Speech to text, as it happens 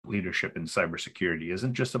leadership in cybersecurity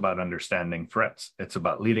isn't just about understanding threats. It's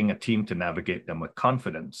about leading a team to navigate them with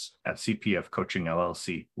confidence. At CPF Coaching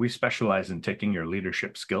LLC, we specialize in taking your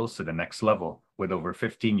leadership skills to the next level. With over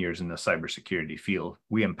 15 years in the cybersecurity field,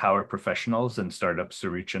 we empower professionals and startups to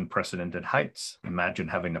reach unprecedented heights. Imagine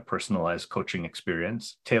having a personalized coaching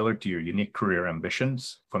experience tailored to your unique career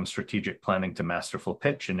ambitions. From strategic planning to masterful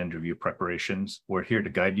pitch and interview preparations, we're here to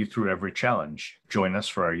guide you through every challenge. Join us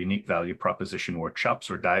for our unique value proposition workshops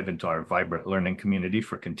or dive into our vibrant learning community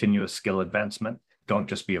for continuous skill advancement. Don't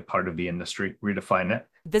just be a part of the industry, redefine it.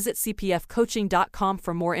 Visit cpfcoaching.com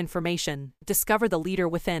for more information. Discover the leader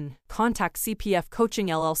within. Contact CPF Coaching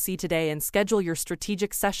LLC today and schedule your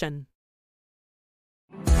strategic session.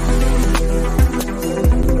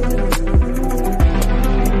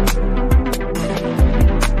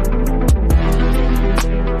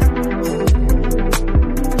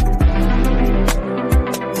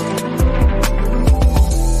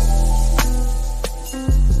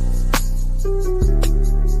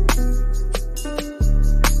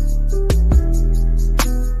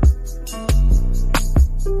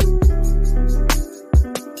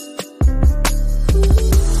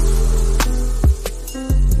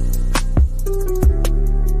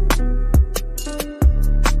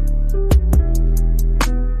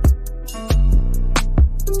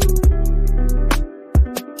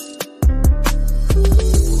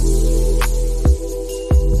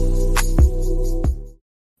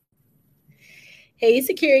 Hey,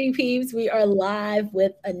 security peeps, we are live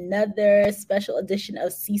with another special edition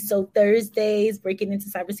of CISO Thursdays, breaking into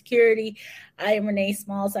cybersecurity. I am Renee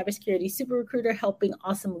Small, cybersecurity super recruiter, helping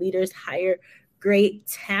awesome leaders hire great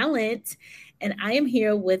talent. And I am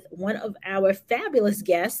here with one of our fabulous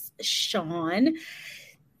guests, Sean.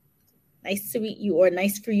 Nice to meet you, or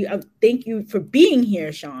nice for you. Thank you for being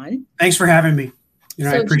here, Sean. Thanks for having me.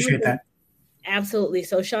 I appreciate that. Absolutely.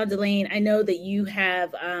 So, Sean Dillane, I know that you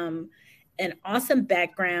have an awesome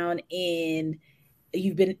background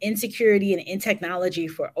you've been in security and in technology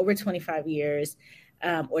for over 25 years,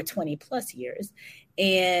 or 20 plus years,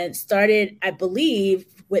 and started, I believe,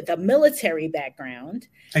 with a military background.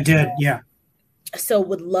 I did, yeah. So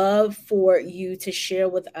would love for you to share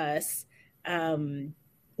with us,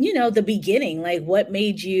 the beginning, like what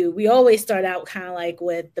made you, we always start out kind of like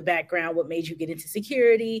with the background, what made you get into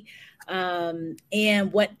security,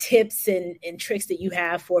 and what tips and tricks that you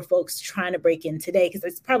have for folks trying to break in today, because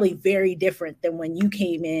it's probably very different than when you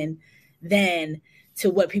came in then to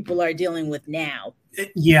what people are dealing with now.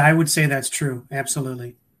 Yeah, I would say that's true.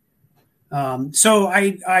 Absolutely. So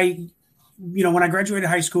I when I graduated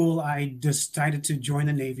high school, I decided to join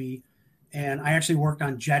the Navy, and I actually worked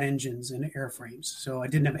on jet engines and airframes. So I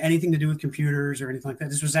didn't have anything to do with computers or anything like that.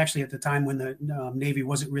 This was actually at the time when the Navy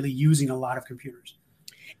wasn't really using a lot of computers.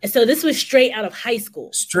 And so this was straight out of high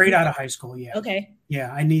school? Straight out of high school, yeah. Okay.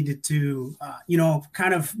 Yeah, I needed to,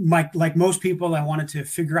 kind of like most people, I wanted to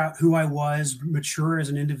figure out who I was, mature as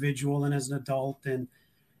an individual and as an adult,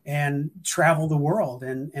 and travel the world.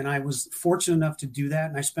 And I was fortunate enough to do that.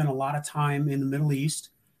 And I spent a lot of time in the Middle East,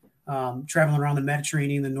 traveling around the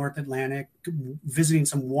Mediterranean, the North Atlantic, visiting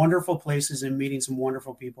some wonderful places and meeting some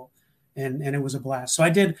wonderful people. And it was a blast. So I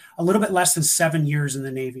did a little bit less than 7 years in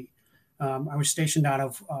the Navy. I was stationed out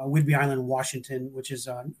of Whidbey Island, Washington, which is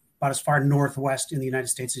about as far northwest in the United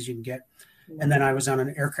States as you can get. And then I was on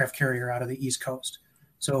an aircraft carrier out of the East Coast.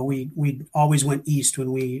 So we always went east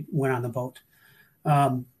when we went on the boat.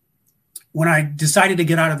 When I decided to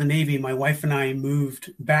get out of the Navy, my wife and I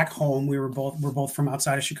moved back home. We're both from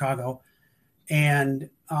outside of Chicago.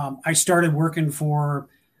 And I started working for,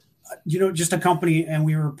 just a company, and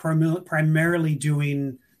we were primarily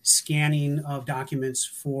doing scanning of documents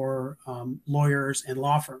for lawyers and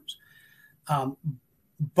law firms.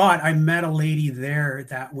 But I met a lady there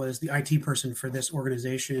that was the IT person for this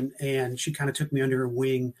organization, and she kind of took me under her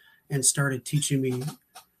wing and started teaching me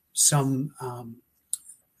some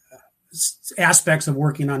aspects of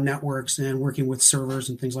working on networks and working with servers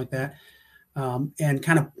and things like that, and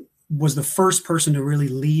kind of was the first person to really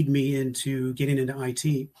lead me into getting into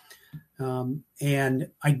IT. And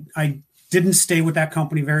I didn't stay with that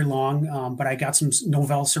company very long, but I got some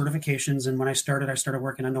Novell certifications. And when I started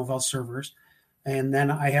working on Novell servers. And then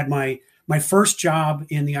I had my first job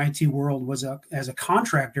in the IT world was as a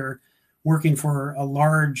contractor working for a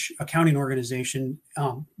large accounting organization,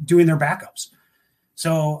 doing their backups.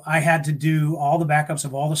 So I had to do all the backups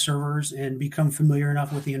of all the servers and become familiar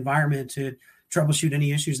enough with the environment to troubleshoot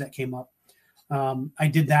any issues that came up. I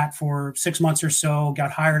did that for 6 months or so,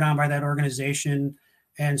 got hired on by that organization,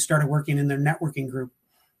 and started working in their networking group.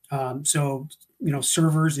 So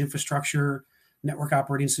servers, infrastructure, network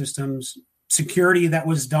operating systems, security that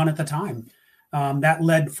was done at the time. That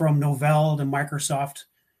led from Novell to Microsoft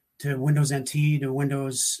to Windows NT to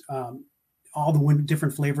Windows, all the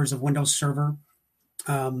different flavors of Windows Server.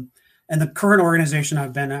 And the current organization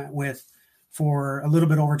I've been with for a little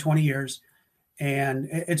bit over 20 years. And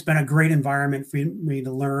it's been a great environment for me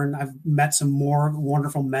to learn. I've met some more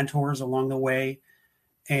wonderful mentors along the way.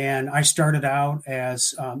 And I started out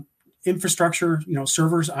as infrastructure,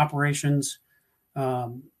 servers, operations,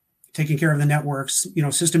 taking care of the networks,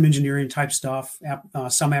 system engineering type stuff,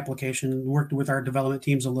 some application, worked with our development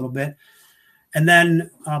teams a little bit. And then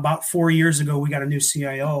about 4 years ago, we got a new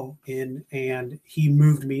CIO in, and he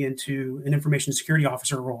moved me into an information security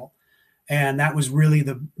officer role. And that was really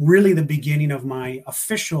the beginning of my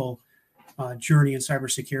official journey in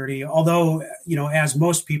cybersecurity. Although, as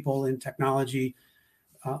most people in technology,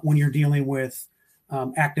 when you're dealing with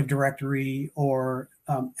Active Directory or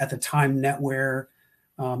at the time NetWare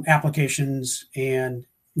applications and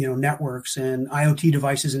networks and IoT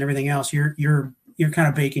devices and everything else, you're kind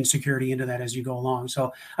of baking security into that as you go along.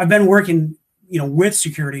 So I've been working with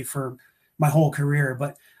security for my whole career,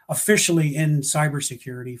 but officially in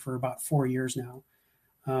cybersecurity for about 4 years now.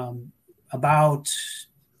 About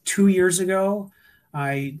 2 years ago,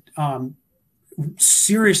 I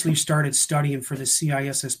seriously started studying for the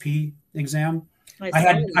CISSP exam.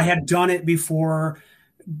 I had done it before,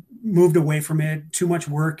 moved away from it. Too much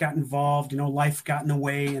work got involved. Life got in the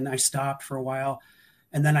way, and I stopped for a while.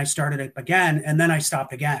 And then I started it again, and then I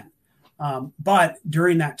stopped again. But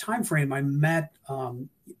during that time frame, I met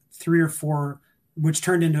 3 or 4, which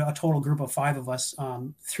turned into a total group of 5 of us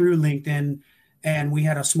through LinkedIn. And we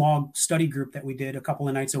had a small study group that we did a couple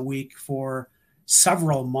of nights a week for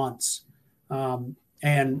several months.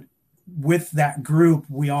 And with that group,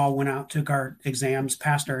 we all went out, took our exams,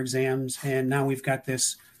 passed our exams. And now we've got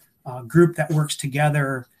this group that works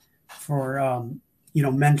together for,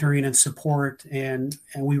 mentoring and support. And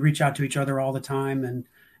we reach out to each other all the time.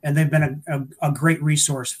 And they've been a great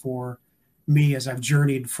resource for me as I've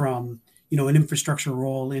journeyed from an infrastructure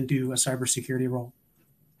role into a cybersecurity role.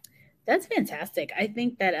 That's fantastic. I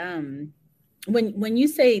think that when you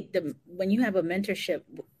say when you have a mentorship,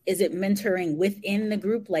 is it mentoring within the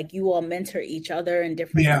group? Like you all mentor each other in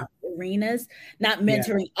different arenas, not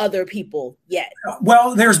mentoring other people yet?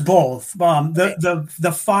 Well, there's both.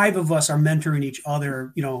 The 5 of us are mentoring each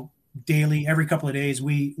other, daily. Every couple of days,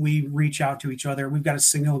 we reach out to each other. We've got a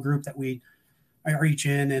signal group that we are each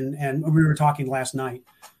in, and we were talking last night.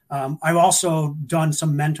 I've also done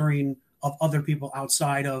some mentoring of other people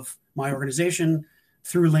outside of my organization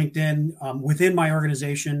through LinkedIn, within my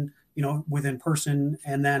organization, within person.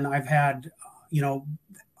 And then I've had,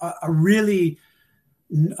 a really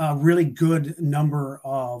good number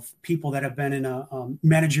of people that have been in a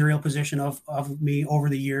managerial position of me over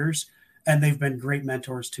the years. And they've been great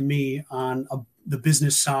mentors to me on the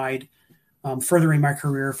business side, furthering my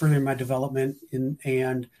career, furthering my development,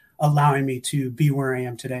 and allowing me to be where I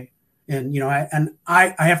am today. And,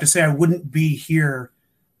 I have to say, I wouldn't be here.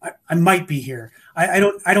 I might be here. I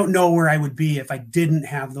don't know where I would be if I didn't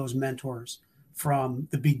have those mentors from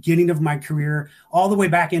the beginning of my career all the way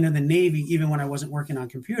back into the Navy. Even when I wasn't working on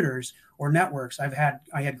computers or networks, I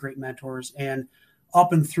had great mentors, and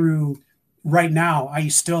up and through right now, I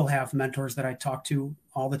still have mentors that I talk to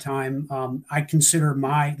all the time. I consider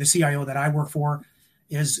the CIO that I work for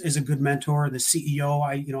is a good mentor. The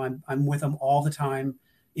CEO, I'm with them all the time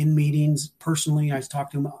in meetings. Personally, I talk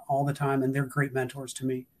to them all the time, and they're great mentors to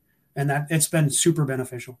me. And that it's been super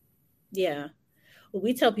beneficial. Yeah. Well,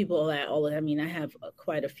 we tell people that all the time. I mean, I have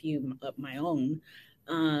quite a few of my own.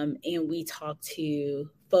 And we talk to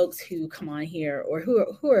folks who come on here or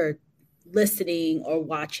who are listening or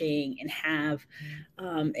watching and have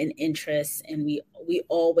an interest. And we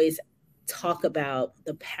always talk about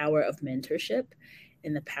the power of mentorship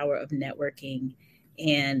and the power of networking,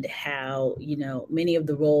 and how, many of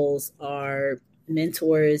the roles are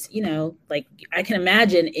mentors, like I can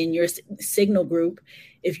imagine in your signal group,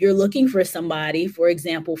 if you're looking for somebody, for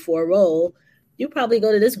example, for a role, you probably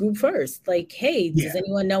go to this group first. Like, hey, does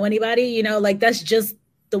anyone know anybody? That's just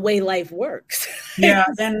the way life works. Yeah.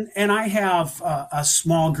 And I have a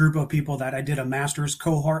small group of people that I did a master's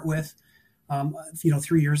cohort with, 3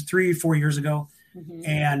 or 4 years ago. Mm-hmm.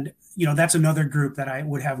 And, that's another group that I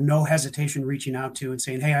would have no hesitation reaching out to and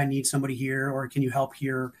saying, hey, I need somebody here, or can you help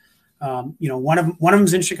here? One of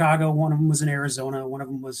them's in Chicago, one of them was in Arizona, one of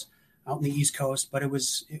them was out in the East Coast, but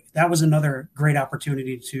that was another great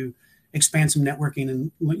opportunity to expand some networking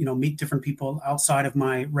and, meet different people outside of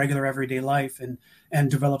my regular everyday life and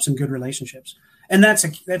develop some good relationships. And I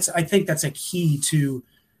think that's a key to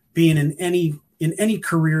being in any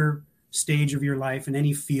career stage of your life in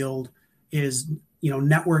any field is,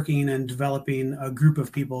 networking and developing a group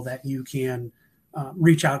of people that you can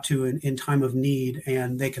reach out to in time of need,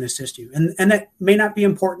 and they can assist you. And that may not be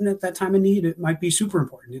important at that time of need. It might be super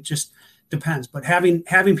important. It just depends. But having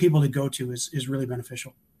people to go to is really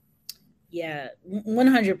beneficial. Yeah,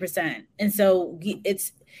 100%. And so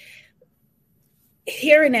it's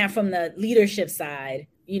hearing that from the leadership side,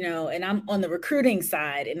 and I'm on the recruiting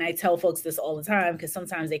side, and I tell folks this all the time, because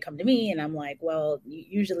sometimes they come to me and I'm like, well,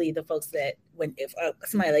 usually the folks that if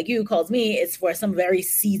somebody like you calls me, it's for some very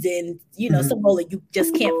seasoned, some role that you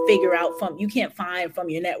just can't figure out you can't find from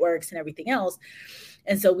your networks and everything else.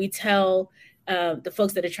 And so we tell the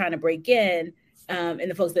folks that are trying to break in and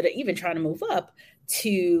the folks that are even trying to move up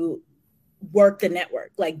to work the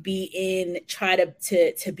network, like try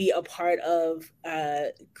to be a part of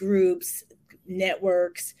groups,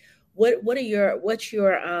 networks. What's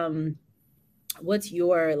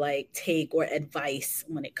your like take or advice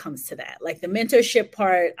when it comes to that? Like the mentorship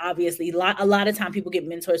part, obviously a lot of time people get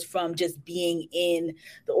mentors from just being in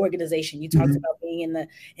the organization. You talked about being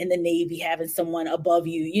in the Navy, having someone above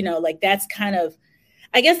you, like that's kind of,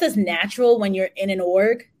 I guess that's natural when you're in an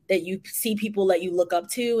org, that you see people that you look up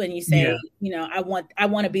to and you say, I want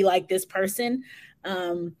to be like this person.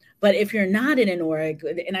 But if you're not in an org,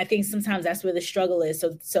 and I think sometimes that's where the struggle is.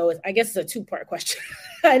 So I guess it's a 2-part question.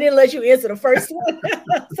 I didn't let you answer the first one.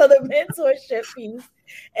 So the mentorship piece,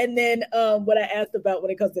 and then what I asked about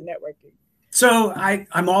when it comes to networking. So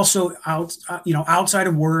I'm also outside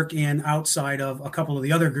of work and outside of a couple of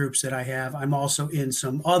the other groups that I have, I'm also in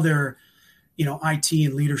some other, IT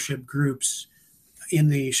and leadership groups in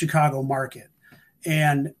the Chicago market.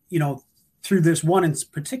 And, through this one in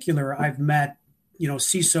particular, I've met,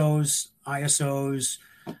 CISOs, ISOs,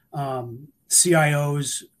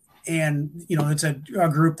 CIOs, and, it's a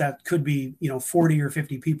group that could be, 40 or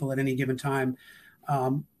 50 people at any given time.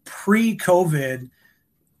 Pre-COVID,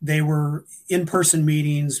 they were in-person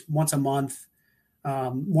meetings once a month,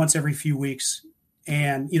 once every few weeks.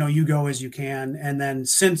 And, you go as you can. And then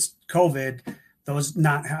since COVID, those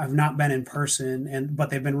have not been in person, but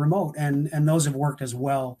they've been remote, and those have worked as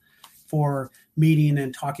well for meeting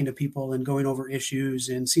and talking to people and going over issues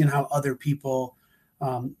and seeing how other people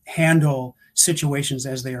handle situations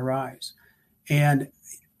as they arise. And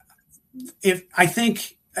I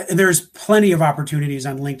think there's plenty of opportunities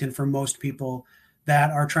on LinkedIn for most people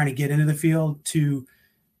that are trying to get into the field to,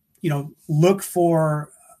 look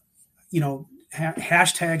for,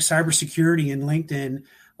 hashtag cybersecurity in LinkedIn,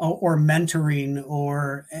 or mentoring,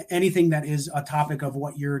 or anything that is a topic of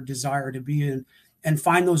what your desire to be in, and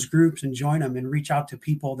find those groups and join them and reach out to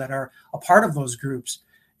people that are a part of those groups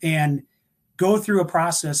and go through a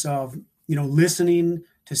process of, listening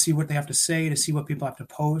to see what they have to say, to see what people have to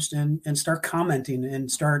post, and start commenting and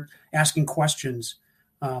start asking questions.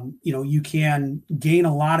 You can gain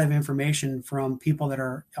a lot of information from people that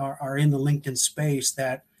are in the LinkedIn space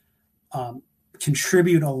that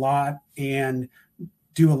contribute a lot and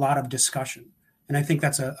do a lot of discussion. And I think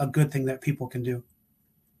that's a good thing that people can do.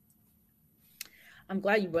 I'm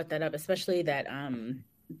glad you brought that up, especially that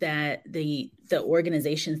that the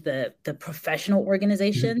organizations, the professional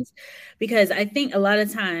organizations, because I think a lot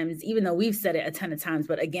of times, even though we've said it a ton of times,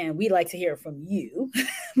 but again, we like to hear from you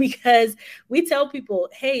because we tell people,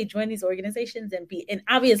 hey, join these organizations and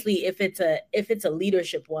obviously if it's a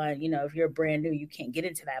leadership one, if you're brand new, you can't get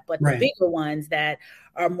into that, but the bigger ones that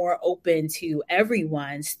are more open to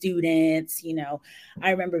everyone, students, I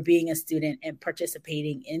remember being a student and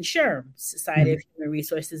participating in SHRM, Society of Human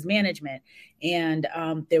Resources Management. And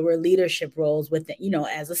there were leadership roles with,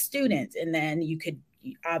 as a student. And then you could,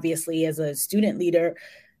 obviously, as a student leader,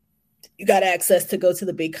 you got access to go to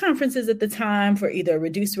the big conferences at the time for either a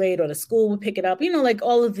reduced rate or the school would pick it up, like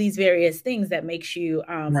all of these various things that makes you,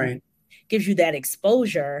 gives you that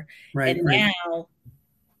exposure. Now,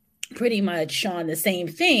 pretty much, Sean, the same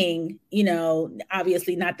thing,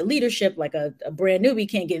 obviously not the leadership, like a brand newbie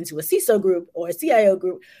can't get into a CISO group or a CIO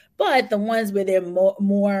group, but the ones where they're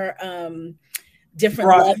more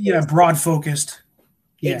different broad focused.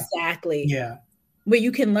 Exactly. Where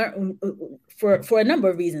you can learn for a number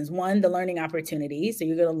of reasons. One, the learning opportunity. So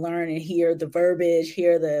you're going to learn and hear the verbiage,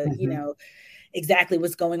 hear the, exactly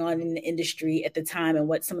what's going on in the industry at the time and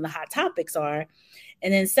what some of the hot topics are.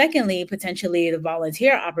 And then secondly, potentially the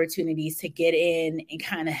volunteer opportunities to get in and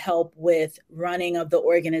kind of help with running of the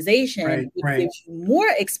organization, which gives you more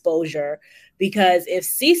exposure, because if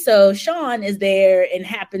CISO Sean is there and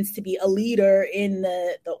happens to be a leader in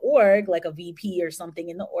the org, like a VP or something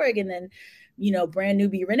in the org, and then, brand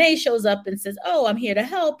newbie Renee shows up and says, oh, I'm here to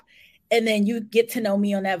help. And then you get to know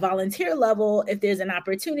me on that volunteer level. If there's an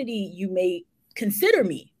opportunity, you may consider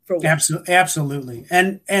me for work. Absolutely.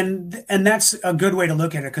 And that's a good way to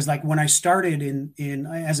look at it. Because like when I started in,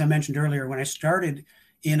 as I mentioned earlier, when I started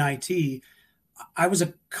in IT, I was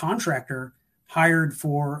a contractor hired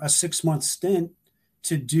for a 6-month stint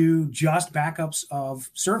to do just backups of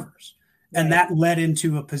servers. Right. And that led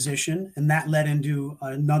into a position, and that led into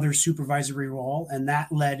another supervisory role. And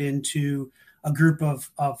that led into a group of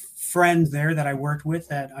friends there that I worked with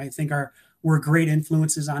that I think were great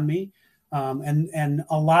influences on me. And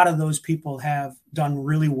a lot of those people have done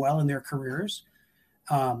really well in their careers.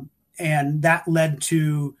 And that led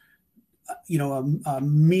to, a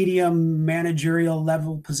medium managerial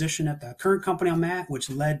level position at the current company I'm at, which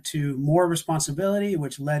led to more responsibility,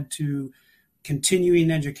 which led to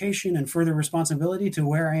continuing education and further responsibility to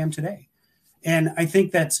where I am today. And I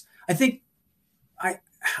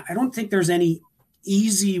don't think there's any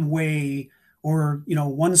easy way or,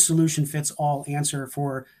 one solution fits all answer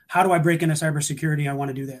for how do I break into cybersecurity? I want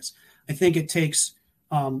to do this. I think it takes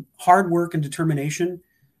hard work and determination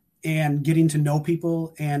and getting to know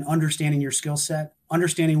people and understanding your skill set,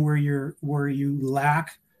 understanding where you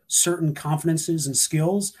lack certain confidences and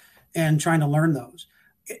skills and trying to learn those.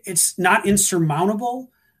 It's not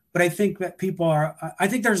insurmountable, but I think that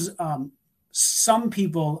there's some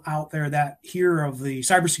people out there that hear of the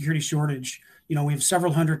cybersecurity shortage. We have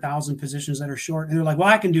several 100,000 positions that are short, and they're like, well,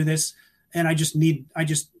 I can do this. And I'm going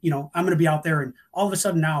to be out there, and all of a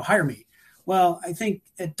sudden now hire me. Well, I think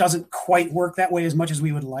it doesn't quite work that way as much as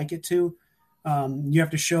we would like it to. You have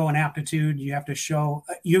to show an aptitude. You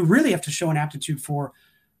really have to show an aptitude for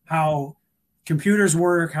how computers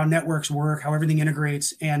work, how networks work, how everything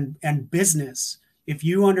integrates, and business. If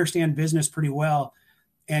you understand business pretty well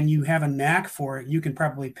and you have a knack for it, you can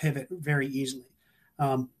probably pivot very easily.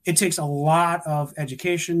 It takes a lot of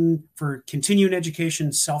education for continuing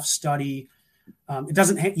education, self-study.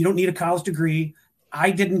 You don't need a college degree. I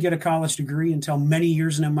didn't get a college degree until many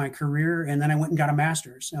years into my career, and then I went and got a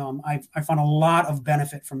master's. I found a lot of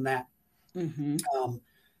benefit from that. Mm-hmm.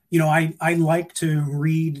 I like to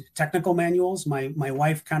read technical manuals. My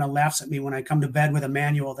wife kind of laughs at me when I come to bed with a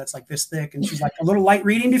manual that's like this thick, and she's like, a little light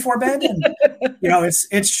reading before bed. And,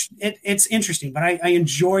 it's interesting, but I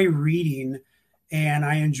enjoy reading, and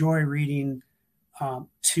I enjoy reading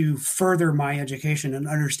to further my education and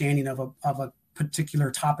understanding of a particular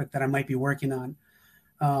topic that I might be working on.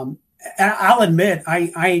 I'll admit,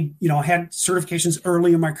 I had certifications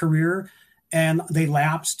early in my career, and they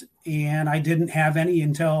lapsed, and I didn't have any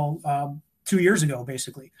until 2 years ago,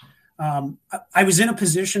 basically. I was in a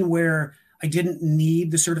position where I didn't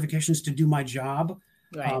need the certifications to do my job.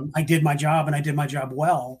 Right. I did my job, and I did my job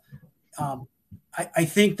well. I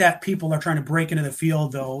think that people are trying to break into the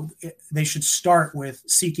field, though. They should start with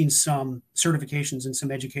seeking some certifications and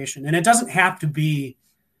some education. And it doesn't have to be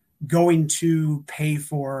going to pay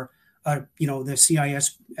for, the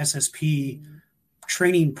CIS SSP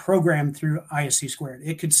training program through ISC Squared.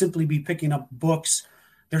 It could simply be picking up books.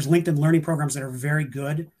 There's LinkedIn learning programs that are very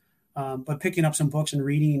good, but picking up some books and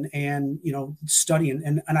reading and, studying.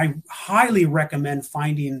 And I highly recommend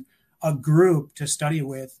finding a group to study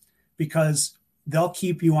with, because they'll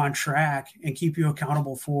keep you on track and keep you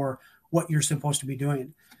accountable for what you're supposed to be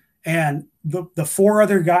doing. And the 4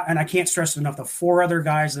 other guys, and I can't stress it enough, the 4 other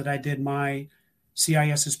guys that I did my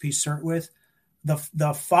CISSP cert with,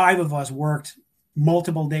 the 5 of us worked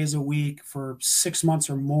multiple days a week for 6 months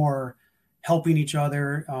or more, helping each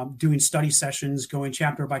other, doing study sessions, going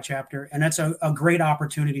chapter by chapter. And that's a great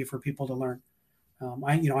opportunity for people to learn.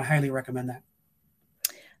 I highly recommend that.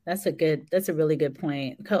 That's a really good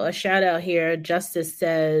point. A shout out here. Justice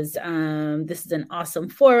says, this is an awesome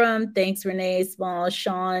forum. Thanks, Renee, Small,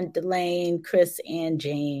 Sean, Dillane, Chris, and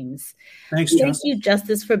James. Thank you,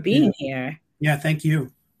 Justice, for being here. Yeah, thank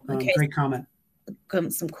you. Okay. Great comment.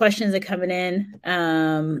 Some questions are coming in.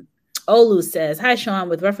 Olu says, hi, Sean,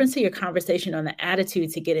 with reference to your conversation on the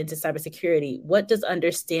attitude to get into cybersecurity, what does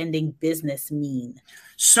understanding business mean?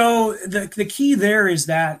 So the key there is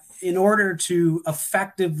that in order to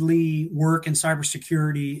effectively work in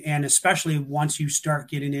cybersecurity, and especially once you start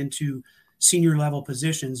getting into senior level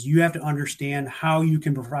positions, you have to understand how you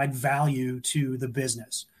can provide value to the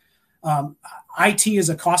business. IT is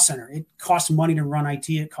a cost center. It costs money to run IT.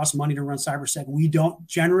 It costs money to run cybersec. We don't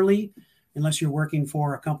generally, unless you're working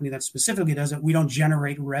for a company that specifically does it, we don't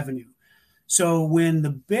generate revenue. So when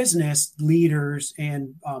the business leaders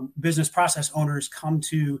and business process owners come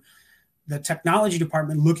to the technology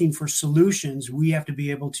department looking for solutions, we have to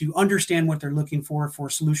be able to understand what they're looking for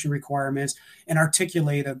solution requirements and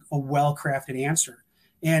articulate a well-crafted answer.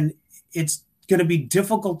 And it's going to be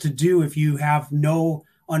difficult to do if you have no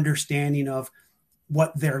understanding of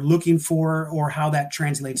what they're looking for or how that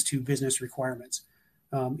translates to business requirements.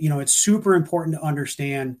 It's super important to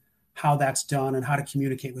understand how that's done and how to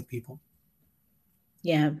communicate with people.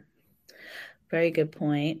 Yeah. Very good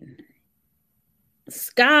point.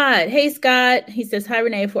 Scott. Hey, Scott. He says, hi,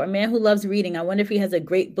 Renee. For a man who loves reading, I wonder if he has a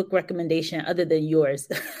great book recommendation other than yours,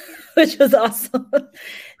 which was awesome.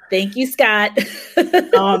 Thank you, Scott.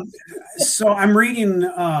 So I'm reading,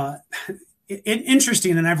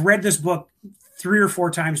 interesting, and I've read this book 3 or 4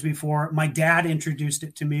 times before. My dad introduced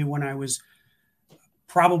it to me when I was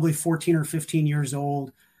probably 14 or 15 years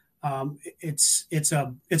old. It's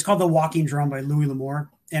called The Walking Drum by Louis L'Amour,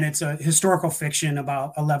 and it's a historical fiction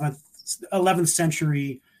about 11th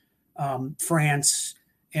century France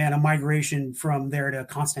and a migration from there to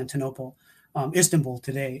Constantinople, Istanbul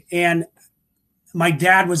today. And my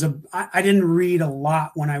dad I didn't read a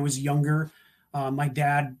lot when I was younger. My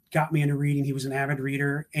dad got me into reading. He was an avid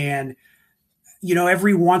reader. And,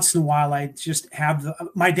 every once in a while, I just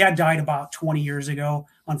my dad died about 20 years ago,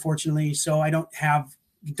 unfortunately. So I don't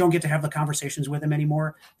get to have the conversations with him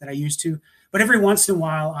anymore that I used to. But every once in a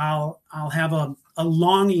while, I'll have a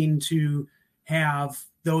longing to have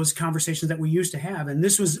those conversations that we used to have. And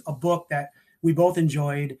this was a book that we both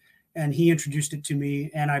enjoyed, and he introduced it to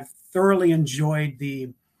me. And I've thoroughly enjoyed the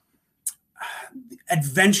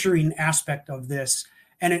adventuring aspect of this.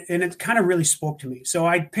 And it kind of really spoke to me. So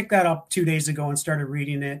I picked that up 2 days ago and started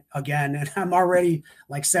reading it again. And I'm already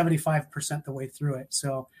like 75% the way through it.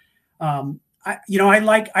 So, I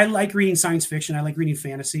like reading science fiction. I like reading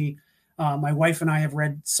fantasy. My wife and I have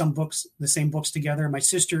read the same books together. My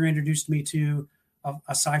sister introduced me to a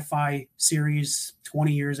sci-fi series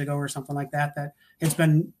 20 years ago or something like that it's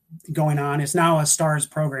been going on. It's now a Starz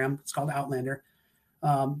program. It's called Outlander.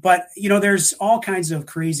 But there's all kinds of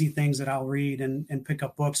crazy things that I'll read and pick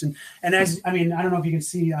up books. And I don't know if you can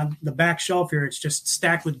see on the back shelf here, it's just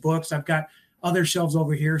stacked with books. I've got other shelves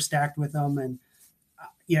over here stacked with them. And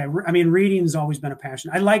reading has always been a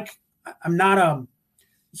passion. I'm not a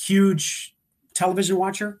huge television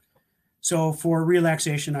watcher. So for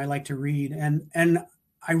relaxation, I like to read. And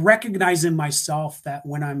I recognize in myself that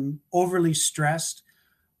when I'm overly stressed,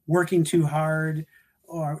 working too hard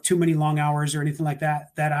or too many long hours or anything like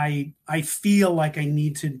that, that I feel like I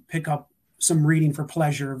need to pick up some reading for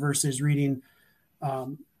pleasure versus reading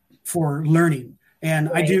for learning.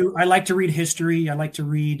 And right. I like to read history. I like to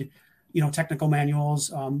read, technical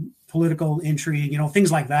manuals, political intrigue,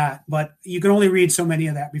 things like that. But you can only read so many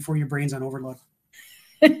of that before your brain's on overload.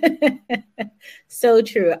 So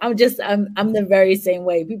true. I'm the very same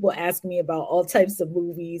way. People ask me about all types of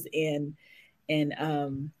movies and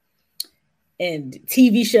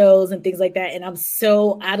TV shows and things like that. And I'm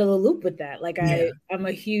so out of the loop with that. Like I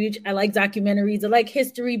like documentaries. I like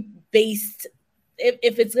history based.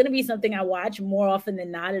 If it's going to be something I watch, more often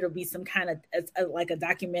than not, it'll be some kind of like a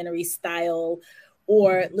documentary style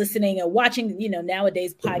or listening and watching,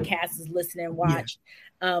 nowadays podcasts is listen and watch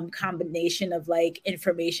combination of like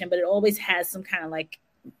information, but it always has some kind of like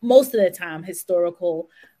most of the time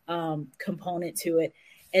historical component to it.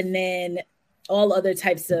 And then all other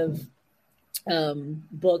types of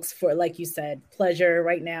books for, like you said, pleasure.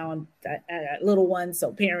 Right now I'm little ones,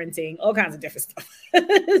 so parenting, all kinds of different stuff.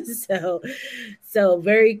 so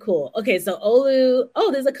very cool. Okay, so Olu,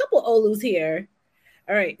 there's a couple Olus here.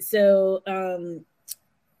 All right, so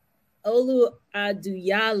Olu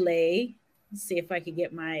Aduyale. Let's see if I could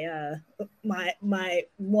get my my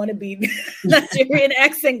wannabe Nigerian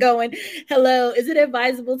accent going. Hello, is it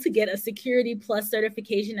advisable to get a Security Plus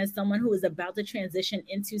certification as someone who is about to transition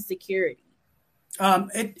into security?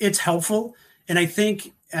 It's helpful. And I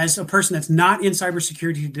think as a person that's not in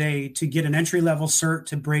cybersecurity today, to get an entry-level cert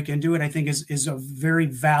to break into it, I think is a very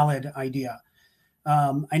valid idea.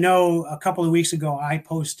 I know a couple of weeks ago, I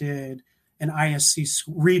reposted an ISC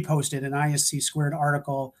Squared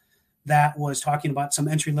article that was talking about some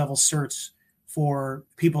entry-level certs for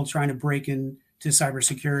people trying to break into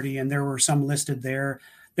cybersecurity. And there were some listed there.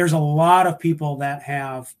 There's a lot of people that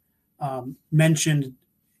have mentioned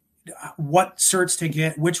what certs to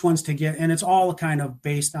get, which ones to get. And it's all kind of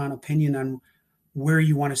based on opinion on where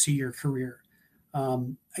you want to see your career.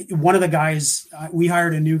 One of the guys, we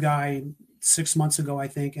hired a new guy 6 months ago, I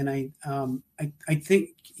think. And I think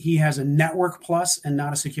he has a network plus and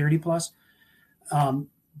not a security plus.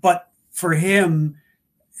 But for him,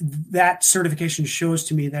 that certification shows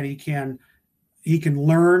to me that he can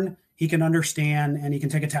learn, he can understand, and he can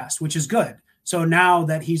take a test, which is good. So now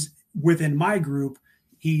that he's within my group,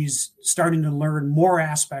 he's starting to learn more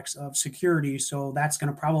aspects of security. So that's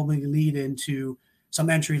going to probably lead into some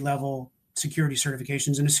entry level security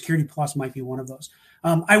certifications, and a Security Plus might be one of those.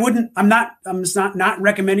 I'm just not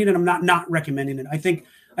recommending it. I'm not recommending it. I think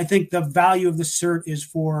the value of the cert is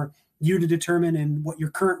for you to determine in what your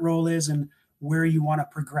current role is and where you want to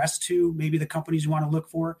progress to, maybe the companies you want to look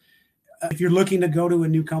for. If you're looking to go to a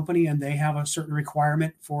new company and they have a certain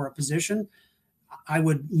requirement for a position, I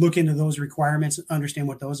would look into those requirements and understand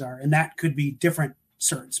what those are. And that could be different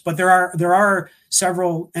certs, but there are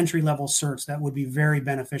several entry-level certs that would be very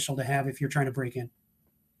beneficial to have if you're trying to break in.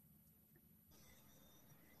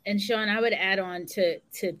 And Sean, I would add on to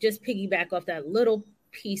just piggyback off that little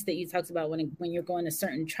piece that you talked about when you're going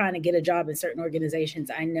to trying to get a job in certain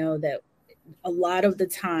organizations. I know that a lot of the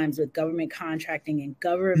times with government contracting and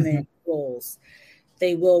government roles,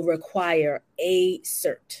 they will require a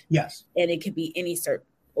cert. Yes. And it could be any cert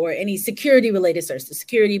or any security related certs. The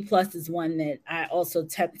Security Plus is one that I also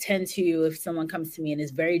tend to, if someone comes to me and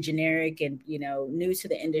is very generic and, new to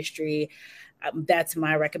the industry, that's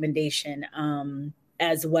my recommendation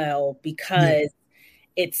as well, because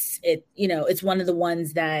it's one of the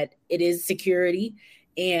ones that it is security.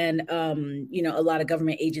 And, a lot of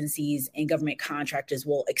government agencies and government contractors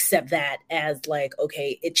will accept that as like,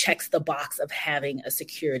 okay, it checks the box of having a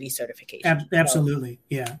security certification. Absolutely.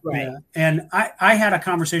 Yeah. Right. Yeah. And I had a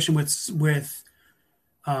conversation with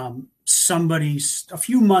somebody a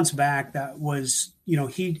few months back that was,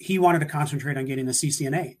 he wanted to concentrate on getting the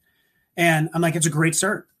CCNA. And I'm like, it's a great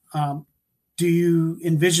cert. Do you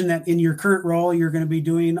envision that in your current role, you're going to be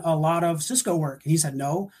doing a lot of Cisco work? And he said,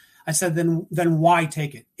 no. I said, then why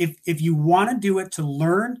take it? If you want to do it to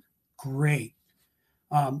learn, great.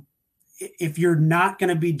 If you're not going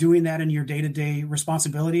to be doing that in your day-to-day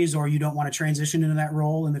responsibilities, or you don't want to transition into that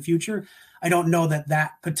role in the future, I don't know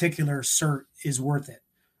that particular cert is worth it.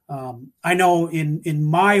 I know in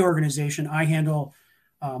my organization, I handle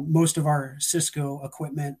most of our Cisco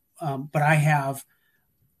equipment, but I have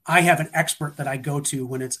an expert that I go to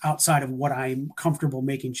when it's outside of what I'm comfortable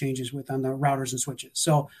making changes with on the routers and switches.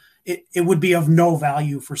 So it would be of no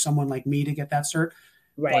value for someone like me to get that cert.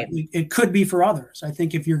 Right. But it could be for others. I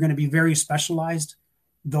think if you're going to be very specialized,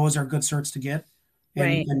 those are good certs to get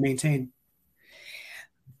and maintain.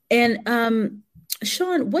 And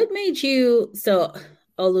Sean, what made you, so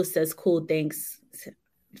Olu says, cool, thanks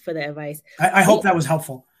for the advice. I hope that was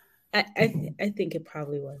helpful. I think it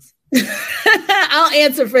probably was. I'll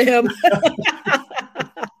answer for him.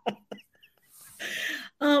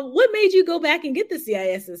 What made you go back and get the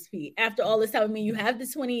CISSP after all this time? I mean, you have the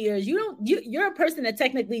 20 years. You're a person that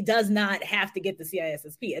technically does not have to get the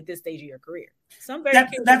CISSP at this stage of your career. So I'm very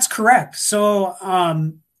curious. That's correct. So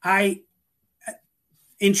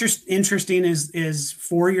interesting is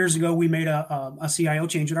 4 years ago, we made a CIO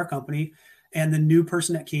change at our company, and the new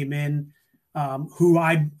person that came in, who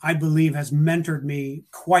I believe has mentored me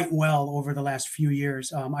quite well over the last few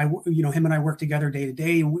years. Him and I work together day to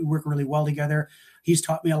day. We work really well together. He's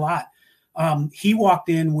taught me a lot. He walked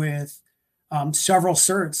in with several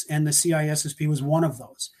certs, and the CISSP was one of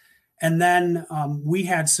those. And then we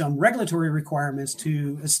had some regulatory requirements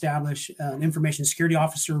to establish an information security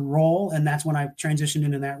officer role, and that's when I transitioned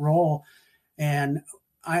into that role. And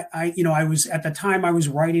I was at the time I was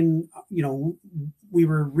writing, we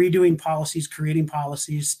were redoing policies, creating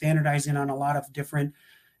policies, standardizing on a lot of different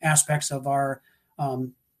aspects of our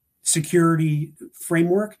security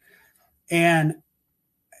framework. And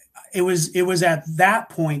it was at that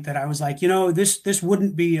point that I was like, this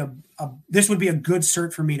would be a good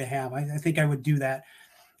cert for me to have. I think I would do that.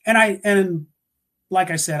 And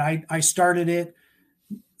like I said, I started it.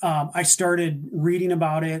 I started reading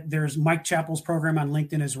about it. There's Mike Chappell's program on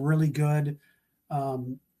LinkedIn is really good.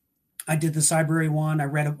 I did the Cybersecurity one. I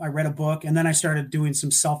read a book, and then I started doing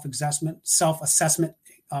some self-assessment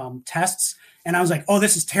tests. And I was like, oh,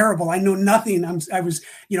 this is terrible. I know nothing. I was,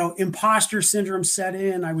 imposter syndrome set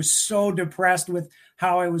in. I was so depressed with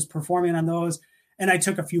how I was performing on those. And I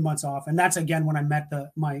took a few months off. And that's, again, when I met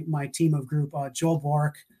my team of group, Joel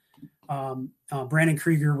Bork, Brandon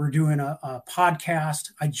Krieger. We're doing a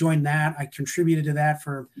podcast. I joined that. I contributed to that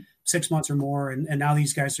for 6 months or more. And now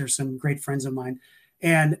these guys are some great friends of mine.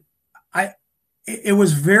 And it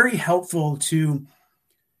was very helpful to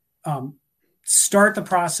start the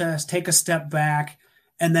process, take a step back,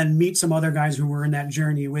 and then meet some other guys who were in that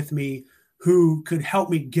journey with me who could help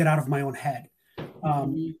me get out of my own head.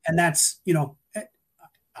 And that's,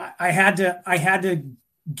 I had to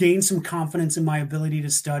gain some confidence in my ability to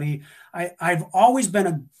study. I've always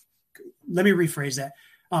been let me rephrase that.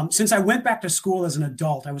 Since I went back to school as an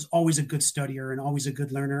adult, I was always a good studier and always a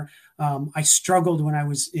good learner. I struggled when I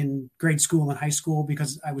was in grade school and high school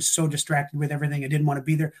because I was so distracted with everything. I didn't want to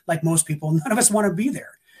be there. Like most people, none of us want to be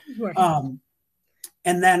there. Right.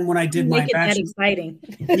 And then when I did my that exciting.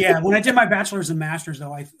 when I did my bachelor's and master's,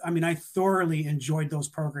 though, I thoroughly enjoyed those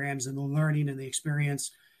programs and the learning and the experience.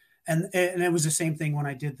 And it was the same thing when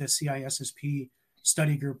I did the CISSP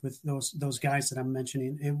study group with those guys that I'm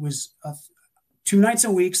mentioning. It was 2 nights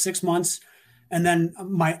a week, 6 months, and then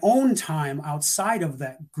my own time outside of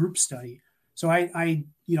that group study. So I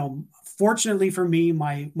fortunately for me,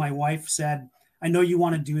 my wife said, I know you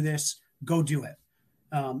want to do this, go do it.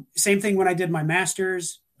 Same thing when I did my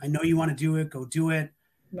master's. I know you want to do it, go do it.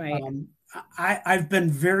 Right. I've been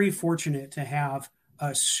very fortunate to have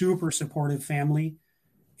a super supportive family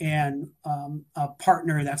and a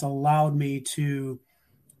partner that's allowed me to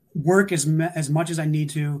work as much as I need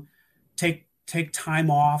to, take time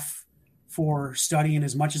off for studying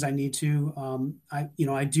as much as I need to.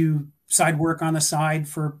 I do side work on the side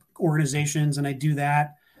for organizations, and I do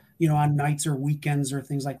that, on nights or weekends or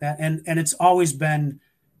things like that. And it's always been,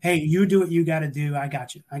 hey, you do what you got to do. I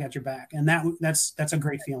got you. I got your back. And that's a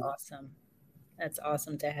great feeling. Awesome. That's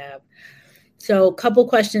awesome to have. So a couple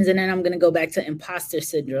questions, and then I'm going to go back to imposter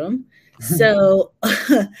syndrome. So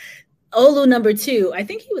Olu number 2, I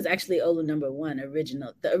think he was actually Olu number 1,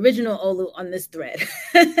 the original Olu on this thread.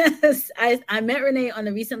 I met Renee on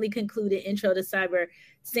the recently concluded Intro to Cyber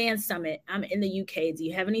SANS Summit. I'm in the UK. Do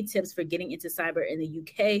you have any tips for getting into cyber in the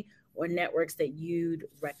UK or networks that you'd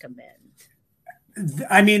recommend?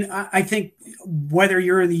 I mean, I think whether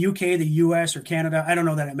you're in the UK, the US, or Canada, I don't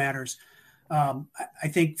know that it matters. I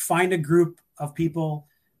think find a group of people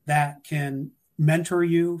that can mentor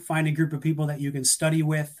you, find a group of people that you can study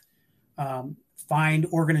with, find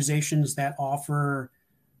organizations that offer,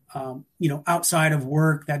 outside of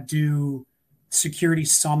work that do security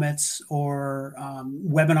summits or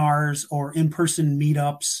webinars or in-person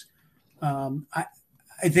meetups.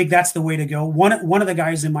 I think that's the way to go. One of the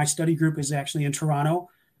guys in my study group is actually in Toronto.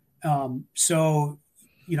 So,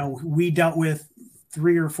 we dealt with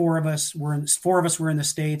 3 or 4 of us. 4 of us were in the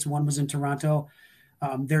States. 1 was in Toronto.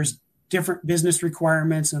 There's different business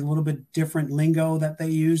requirements and a little bit different lingo that they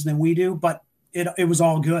use than we do, but it was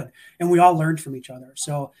all good. And we all learned from each other.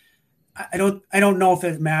 So I don't know if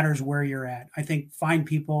it matters where you're at. I think find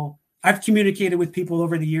people. I've communicated with people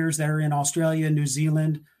over the years that are in Australia, New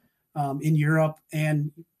Zealand, in Europe,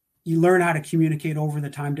 and you learn how to communicate over the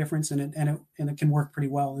time difference, and it can work pretty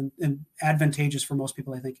well and advantageous for most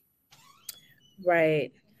people, I think.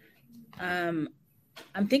 Right. I'm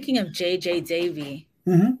thinking of JJ Davy.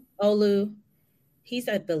 Mm-hmm. Olu, he's,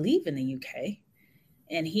 I believe, in the UK,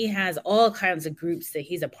 and he has all kinds of groups that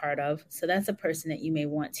he's a part of. So that's a person that you may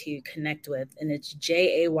want to connect with, and it's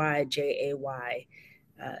JAY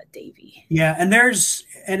Davy. Yeah, and there's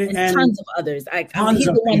and tons of others. He's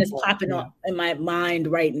the one that's popping up in my mind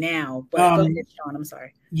right now. But go ahead, Sean. I'm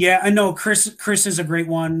sorry. Yeah, I know Chris is a great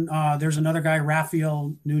one. There's another guy,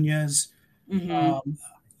 Rafael Nunez. Mm-hmm.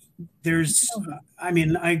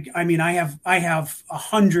 I have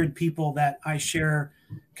 100 people that I share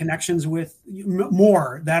connections with,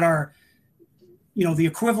 more that are, the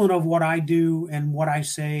equivalent of what I do and what I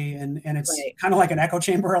say. And it's right. Kind of like an echo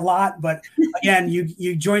chamber a lot, but again,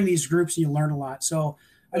 you join these groups and you learn a lot. So,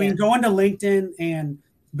 go into LinkedIn and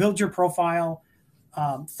build your profile,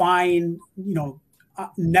 find,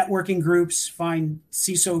 networking groups, find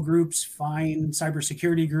CISO groups, find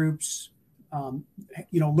cybersecurity groups,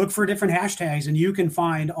 look for different hashtags, and you can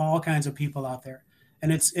find all kinds of people out there.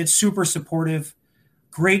 And it's super supportive,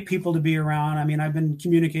 great people to be around. I mean, I've been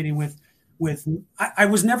communicating with I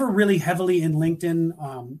was never really heavily in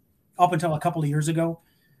LinkedIn up until a couple of years ago,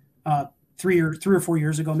 3 or 4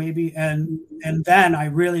 years ago, maybe. And then I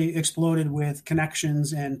really exploded with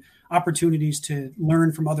connections and opportunities to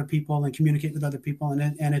learn from other people and communicate with other people.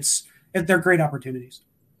 And they're great opportunities.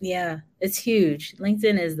 Yeah, it's huge.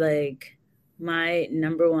 LinkedIn is like my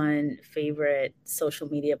number 1 favorite social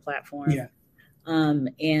media platform. Yeah.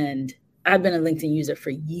 And I've been a LinkedIn user for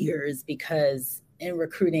years because in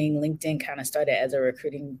recruiting, LinkedIn kind of started as a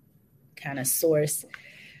recruiting kind of source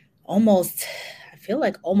I feel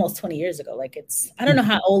like almost 20 years ago. Like I don't know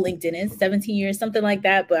how old LinkedIn is, 17 years, something like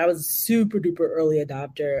that. But I was super duper early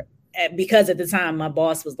adopter because at the time my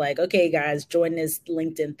boss was like, okay, guys, join this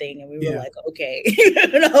LinkedIn thing. And we were like, okay,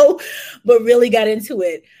 but really got into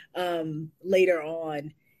it later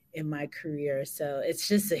on in my career. So it's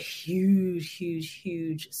just a huge, huge,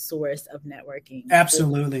 huge source of networking.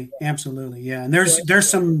 Absolutely. Yeah. And there's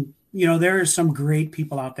some, there are some great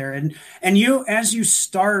people out there. And as you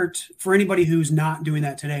start, for anybody who's not doing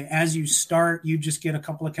that today, as you start, you just get a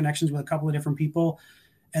couple of connections with a couple of different people.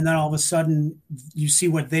 And then all of a sudden you see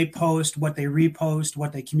what they post, what they repost,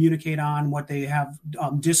 what they communicate on, what they have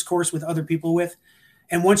discourse with other people with.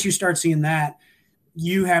 And once you start seeing that,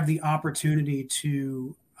 you have the opportunity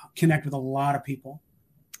to connect with a lot of people.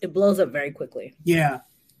 It blows up very quickly. Yeah.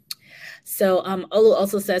 So Olu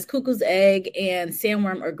also says Cuckoo's Egg and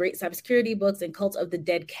Sandworm are great cybersecurity books, and Cult of the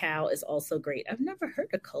Dead Cow is also great. I've never heard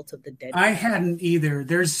of Cult of the Dead Cow. I hadn't either.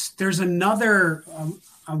 There's another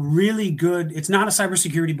a really good, it's not a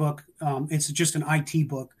cybersecurity book. It's just an IT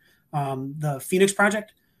book. The Phoenix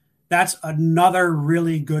Project. That's another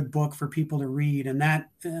really good book for people to read. And that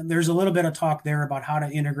there's a little bit of talk there about how to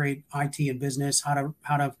integrate IT and business, how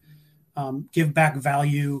to give back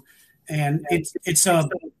value. And it's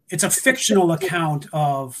a fictional account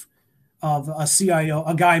of a CIO,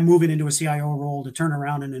 a guy moving into a CIO role to turn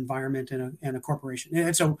around an environment and a corporation.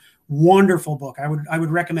 It's a wonderful book. I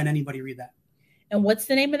would recommend anybody read that. And what's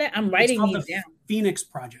the name of that? I'm writing these down. Phoenix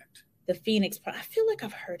Project. The Phoenix Project. I feel like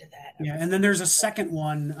I've heard of that. Yeah, and then there's a second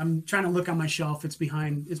one. I'm trying to look on my shelf. It's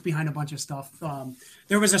behind a bunch of stuff.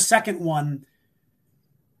 There was a second one.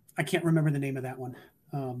 I can't remember the name of that one.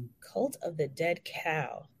 Cult of the Dead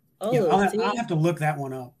Cow. Oh, yeah, I'll have to look that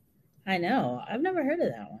one up. I know. I've never heard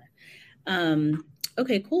of that one.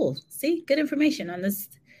 Okay, cool. See, good information on this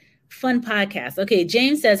fun podcast. Okay,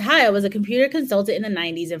 James says, hi, I was a computer consultant in the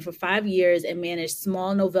 90s and for 5 years and managed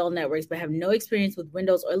small Novell networks, but have no experience with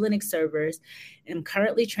Windows or Linux servers. And I'm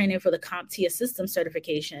currently training for the CompTIA system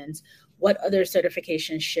certifications. What other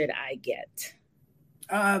certifications should I get?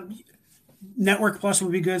 Network Plus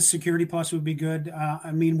would be good. Security Plus would be good.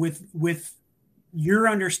 I mean, with your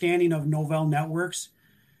understanding of Novell networks,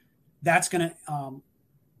 that's going to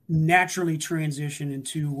naturally transition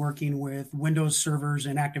into working with Windows servers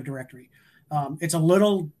and Active Directory. It's a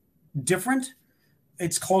little different.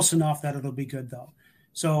 It's close enough that it'll be good though.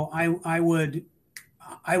 So I would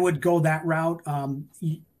go that route.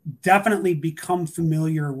 Definitely become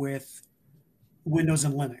familiar with Windows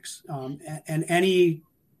and Linux, and any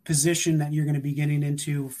position that you're going to be getting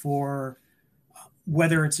into for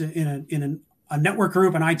whether it's in a network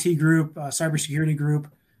group, an IT group, a cybersecurity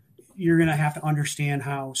group. You're going to have to understand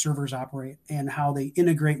how servers operate and how they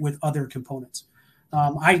integrate with other components.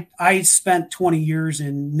 I spent 20 years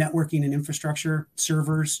in networking and infrastructure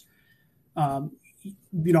servers. The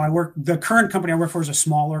current company I work for is a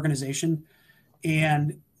small organization,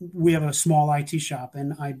 and we have a small IT shop,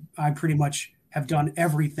 and I pretty much have done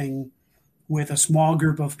everything with a small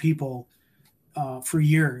group of people for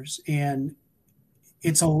years. And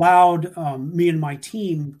it's allowed me and my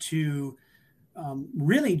team to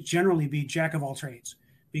really generally be jack of all trades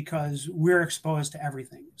because we're exposed to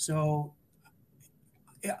everything. So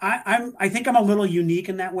I think I'm a little unique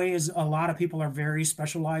in that way, as a lot of people are very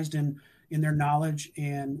specialized in their knowledge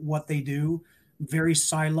and what they do, very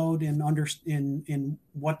siloed in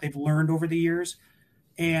what they've learned over the years.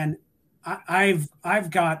 And I've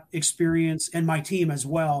got experience, and my team as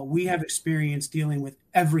well. We have experience dealing with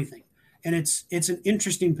everything. And it's an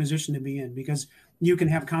interesting position to be in because you can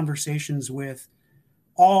have conversations with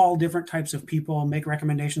all different types of people, make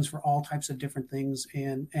recommendations for all types of different things,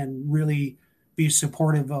 and really be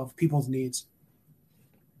supportive of people's needs.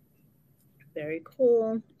 Very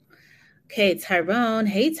cool. Okay, Tyrone.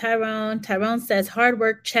 Hey, Tyrone. Tyrone says hard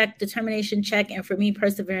work check, determination check, and for me,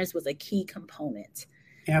 perseverance was a key component.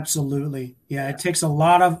 Absolutely. Yeah, it takes a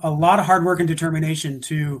lot of hard work and determination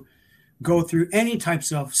to go through any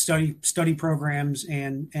types of study programs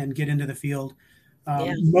and get into the field.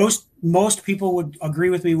 Most people would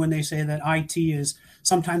agree with me when they say that IT is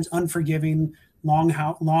sometimes unforgiving, long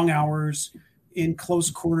hours in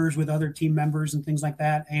close quarters with other team members and things like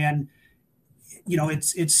that. And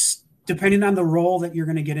it's depending on the role that you're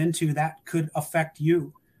going to get into, that could affect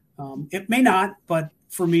you. It may not, but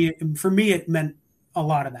for me, it meant a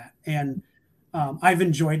lot of that. And I've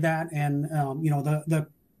enjoyed that. And the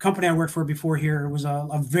company I worked for before here was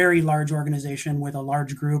a very large organization with a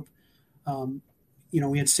large group.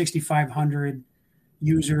 We had 6,500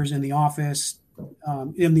 users in the office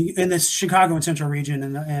in the Chicago and Central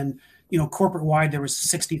region, and corporate wide there was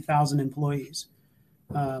 60,000 employees.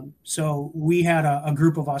 So we had a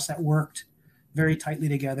group of us that worked very tightly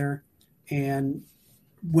together, and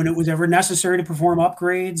when it was ever necessary to perform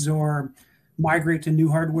upgrades or migrate to new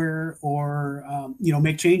hardware or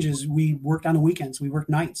make changes, we worked on the weekends, we worked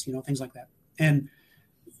nights, things like that. And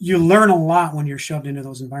you learn a lot when you're shoved into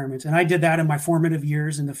those environments. And I did that in my formative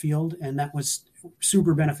years in the field, and that was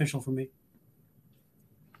super beneficial for me.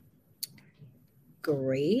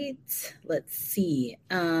 Great. Let's see.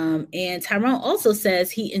 And Tyrone also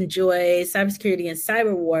says he enjoys Cybersecurity and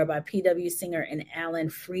Cyber War by P.W. Singer and Alan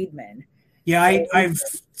Friedman. Yeah, I've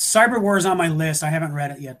Cyber War is on my list. I haven't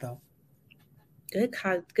read it yet, though. Good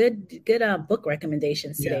book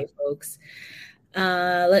recommendations today, folks.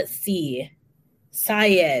 Let's see.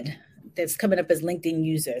 Syed, that's coming up as LinkedIn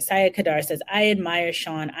user. Syed Kadar says, I admire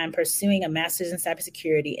Sean. I'm pursuing a master's in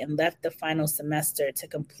cybersecurity and left the final semester to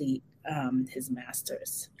complete his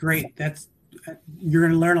master's. Great. You're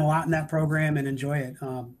going to learn a lot in that program and enjoy it.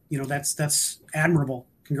 That's admirable.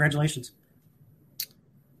 Congratulations.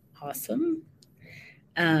 Awesome.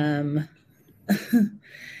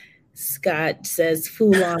 Scott says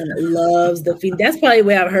Foulon loves the fiend. That's probably the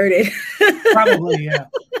way I've heard it. Probably, yeah.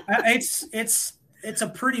 It's a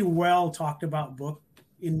pretty well talked about book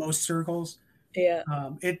in most circles. Yeah.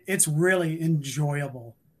 It's really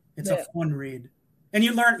enjoyable. It's a fun read, and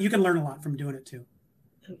you can learn a lot from doing it too.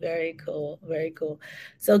 Very cool. Very cool.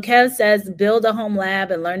 So Kev says, build a home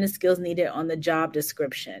lab and learn the skills needed on the job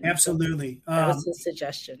description. Absolutely. So that was his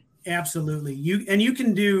suggestion. Absolutely. You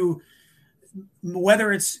can do,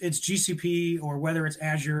 whether it's GCP or whether it's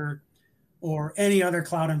Azure or any other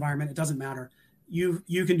cloud environment, it doesn't matter. You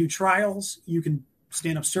can do trials, you can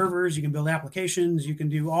stand up servers, you can build applications, you can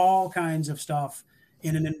do all kinds of stuff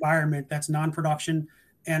in an environment that's non-production.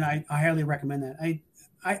 And I highly recommend that.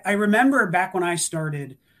 I remember back when I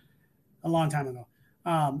started a long time ago,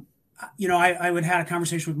 I would have a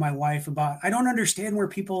conversation with my wife about, I don't understand where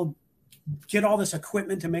people get all this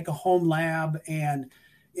equipment to make a home lab. And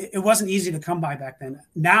it wasn't easy to come by back then.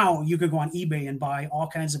 Now you could go on eBay and buy all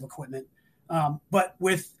kinds of equipment. But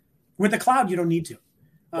with the cloud, you don't need to.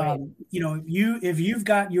 Right. If you've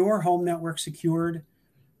got your home network secured,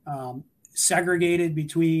 segregated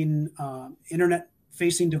between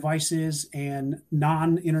internet-facing devices and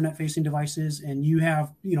non-internet-facing devices, and you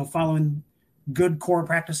have, following good core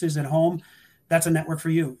practices at home, that's a network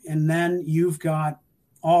for you. And then you've got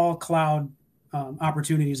all cloud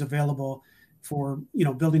opportunities available for,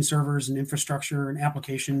 building servers and infrastructure and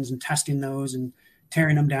applications and testing those and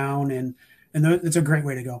tearing them down. And it's a great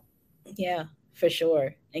way to go. Yeah, for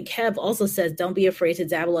sure. And Kev also says, don't be afraid to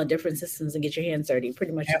dabble on different systems and get your hands dirty.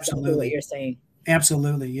 Pretty much exactly what you're saying.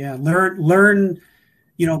 Absolutely. Yeah. Learn,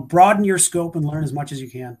 broaden your scope and learn as much as you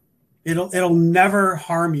can. It'll never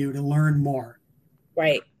harm you to learn more.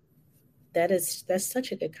 Right. That's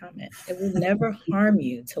such a good comment. It will never harm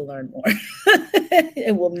you to learn more.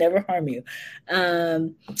 It will never harm you.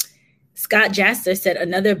 Scott Jaster said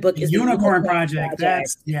another book is Unicorn Project.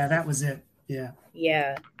 That was it. Yeah.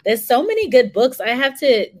 Yeah. There's so many good books. I have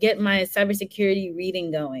to get my cybersecurity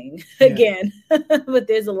reading going again, but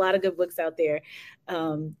there's a lot of good books out there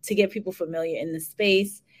to get people familiar in the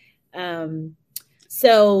space.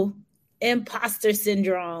 So imposter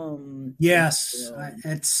syndrome. Yes.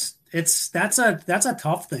 That's a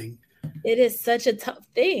tough thing. It is such a tough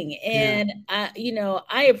thing. And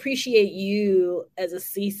I appreciate you as a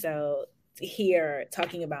CISO here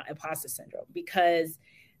talking about imposter syndrome, because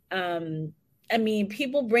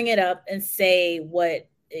people bring it up and say what,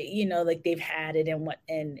 like they've had it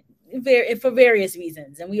and for various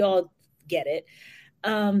reasons, and we all get it.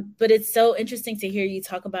 But it's so interesting to hear you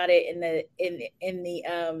talk about it in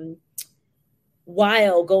the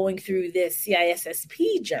while going through this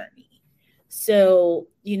CISSP journey. So,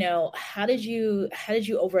 how did you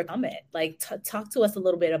overcome it? Like, talk to us a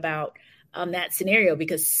little bit about that scenario,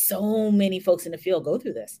 because so many folks in the field go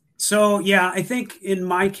through this. So, yeah, I think in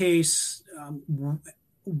my case,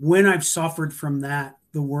 when I've suffered from that,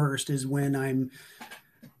 the worst is when I'm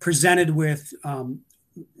presented with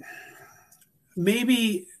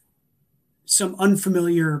maybe some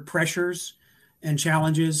unfamiliar pressures and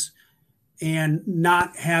challenges, and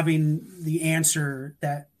not having the answer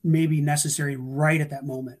that may be necessary right at that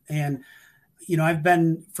moment. And,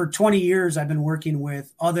 for 20 years, I've been working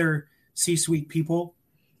with other C-suite people,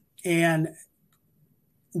 and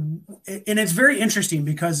it's very interesting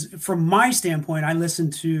because from my standpoint, I listen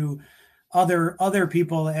to other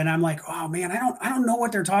people and I'm like, oh man, I don't know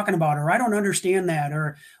what they're talking about, or I don't understand that,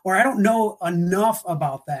 or I don't know enough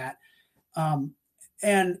about that.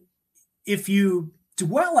 And if you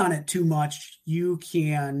dwell on it too much, you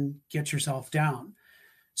can get yourself down.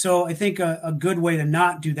 So I think a good way to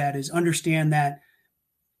not do that is understand that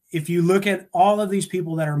if you look at all of these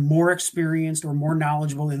people that are more experienced or more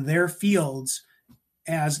knowledgeable in their fields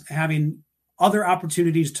as having other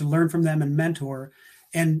opportunities to learn from them and mentor,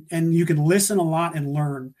 and you can listen a lot and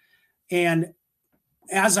learn. And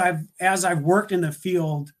as I've worked in the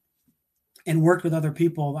field and worked with other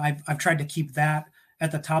people, I've tried to keep that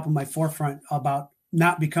at the top of my forefront about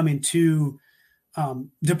not becoming too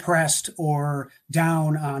depressed or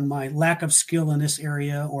down on my lack of skill in this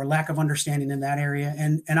area or lack of understanding in that area.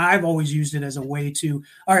 And I've always used it as a way to,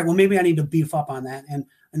 all right, well, maybe I need to beef up on that and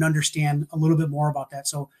understand a little bit more about that.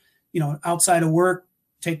 So, outside of work,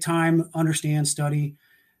 take time, understand, study.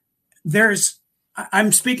 There's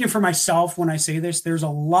I'm speaking for myself when I say this. There's a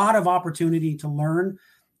lot of opportunity to learn,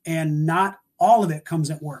 and not all of it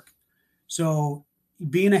comes at work. So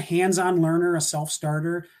being a hands-on learner, a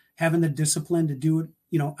self-starter, having the discipline to do it,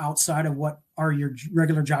 outside of what are your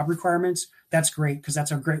regular job requirements, that's great, because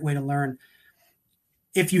that's a great way to learn.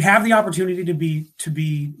 If you have the opportunity to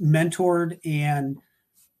be mentored and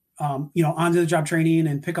on the job training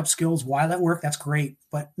and pick up skills while at work, that's great.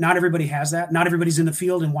 But not everybody has that. Not everybody's in the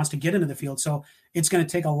field and wants to get into the field. So it's going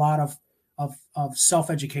to take a lot of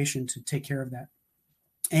self-education to take care of that.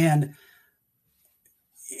 And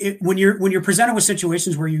when you're presented with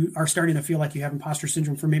situations where you are starting to feel like you have imposter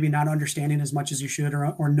syndrome for maybe not understanding as much as you should,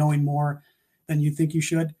 or knowing more than you think you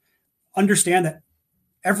should, understand that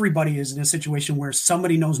everybody is in a situation where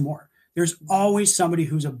somebody knows more. There's always somebody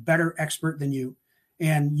who's a better expert than you.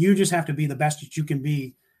 And you just have to be the best that you can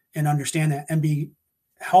be and understand that, and be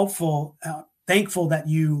helpful, thankful that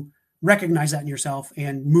you recognize that in yourself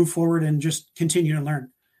and move forward and just continue to learn.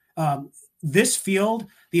 This field,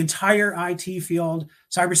 the entire IT field,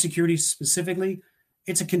 cybersecurity specifically,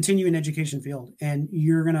 it's a continuing education field, and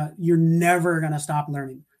you're never going to stop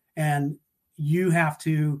learning. And you have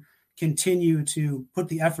to continue to put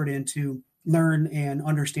the effort in to learn and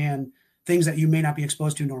understand things that you may not be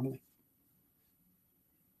exposed to normally.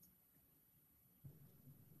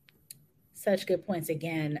 Such good points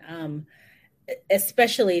again,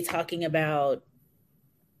 especially talking about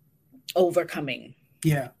overcoming.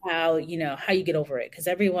 Yeah. How you get over it. Because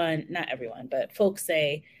not everyone, but folks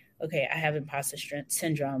say, okay, I have imposter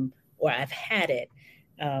syndrome, or I've had it.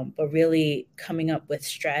 But really coming up with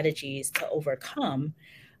strategies to overcome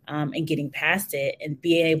and getting past it, and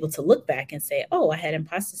being able to look back and say, oh, I had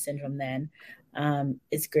imposter syndrome then,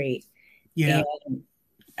 is great. Yeah. And,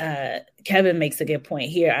 Kevin makes a good point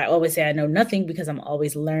here. I always say I know nothing because I'm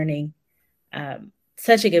always learning.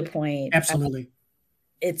 Such a good point. Absolutely.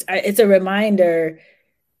 It's a reminder.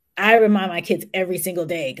 I remind my kids every single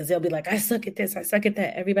day, because they'll be like, I suck at this, I suck at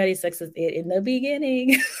that. Everybody sucks at it in the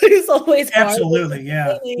beginning. It's always hard. Absolutely.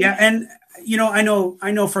 Yeah. Yeah. And, I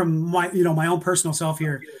know from my, my own personal self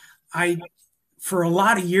here, for a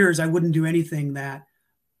lot of years, I wouldn't do anything that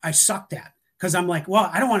I sucked at, because I'm like, well,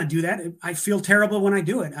 I don't want to do that. I feel terrible when I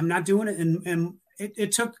do it. I'm not doing it. And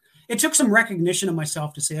it took some recognition of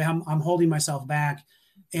myself to say I'm holding myself back.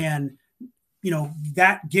 And,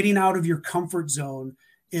 that getting out of your comfort zone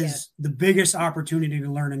is the biggest opportunity to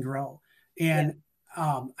learn and grow. And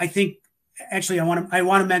I think, actually, I want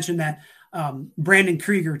to mention that Brandon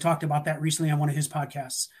Krieger talked about that recently on one of his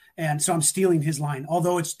podcasts. And so I'm stealing his line,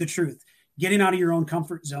 although it's the truth. Getting out of your own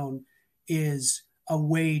comfort zone is a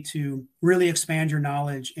way to really expand your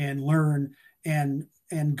knowledge and learn and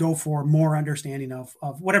go for more understanding of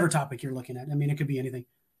whatever topic you're looking at. I mean, it could be anything.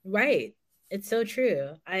 Right. It's so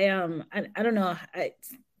true. I don't know.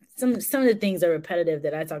 Some of the things are repetitive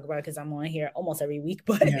that I talk about because I'm on here almost every week,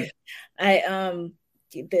 but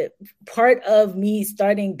the part of me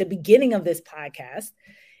starting the beginning of this podcast,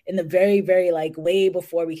 in the very, very way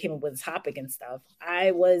before we came up with the topic and stuff,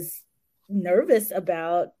 I was nervous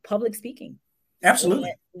about public speaking.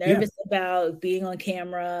 Absolutely. Nervous about being on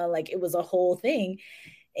camera. It was a whole thing.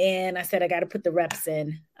 And I said, I got to put the reps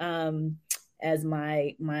in. As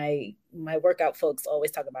my workout folks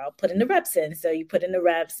always talk about, putting the reps in. So you put in the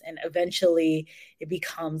reps, and eventually it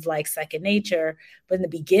becomes like second nature. But in the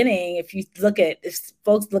beginning, if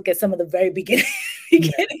folks look at some of the very beginning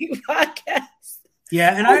podcasts,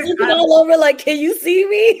 and I was all over can you see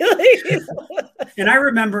me? And I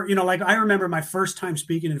remember, I remember my first time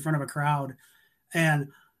speaking in front of a crowd, and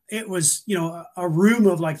it was, a room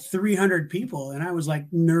of 300 people, and I was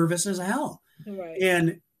nervous as hell. Right.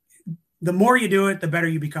 And the more you do it, the better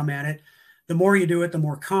you become at it. The more you do it, the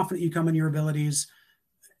more confident you come in your abilities,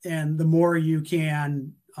 and the more you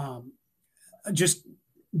can just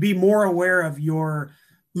be more aware of your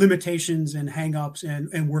limitations and hangups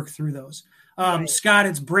and work through those. Right. Scott,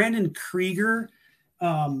 it's Brandon Krieger.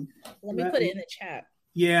 Let me put it in the chat.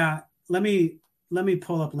 Yeah, let me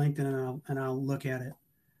pull up LinkedIn and I'll look at it.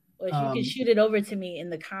 Or you can shoot it over to me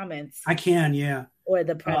in the comments. I can, yeah. Or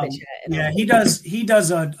the private chat. Yeah, he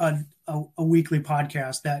does a weekly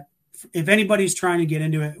podcast that if anybody's trying to get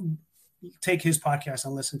into it, take his podcast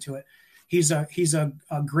and listen to it. He's a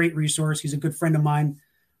great resource. He's a good friend of mine.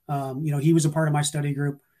 He was a part of my study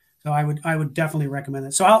group, so I would definitely recommend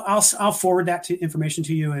it. So I'll forward that information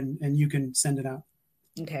to you, and you can send it out.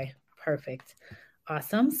 Okay, perfect,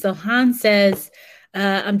 awesome. So Han says,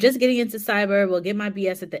 I'm just getting into cyber. Will get my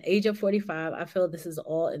BS at the age of 45. I feel this is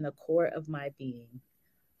all in the core of my being.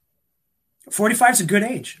 45 is a good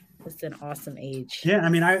age. It's an awesome age. Yeah, I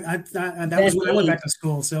mean, I that was when I went back to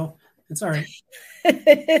school. So It's all right.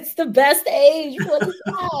 It's the best age,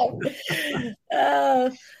 25.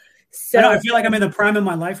 I know, I feel like I'm in the prime of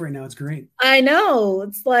my life right now. It's great. I know.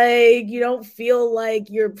 It's like you don't feel like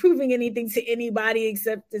you're proving anything to anybody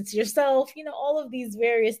except it's yourself. All of these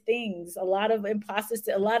various things. A lot of imposters,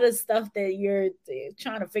 a lot of stuff that you're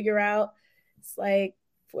trying to figure out. It's like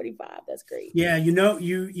 45. That's great. Yeah,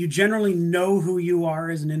 you generally know who you are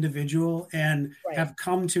as an individual and Right. have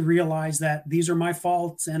come to realize that these are my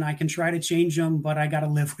faults and I can try to change them, but I got to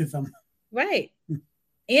live with them. Right.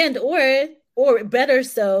 And or better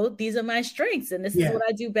so, these are my strengths and this is what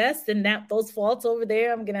I do best. And that those faults over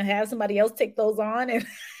there, I'm gonna have somebody else take those on and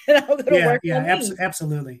I'm gonna work on me.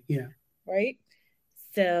 Absolutely. Yeah. Right.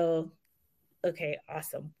 So okay,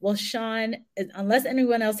 awesome. Well, Sean, unless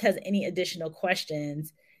anyone else has any additional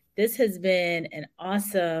questions, this has been an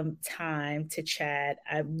awesome time to chat.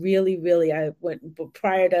 I went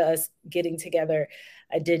prior to us getting together,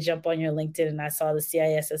 I did jump on your LinkedIn and I saw the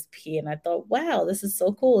CISSP and I thought, wow, this is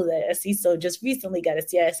so cool that a CISO just recently got a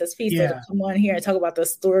CISSP. So to come on here and talk about the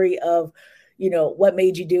story of, what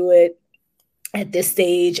made you do it at this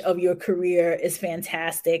stage of your career is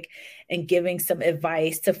fantastic, and giving some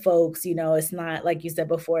advice to folks. It's not, like you said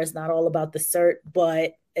before, it's not all about the cert,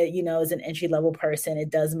 but as an entry-level person, it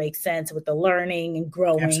does make sense with the learning and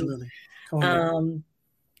growing. Absolutely. Totally.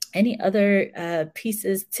 Any other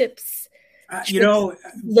pieces, tips,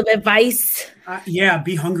 of advice?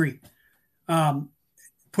 Be hungry.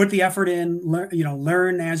 Put the effort in,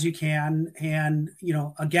 learn as you can. And,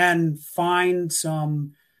 again, find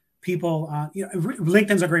some people,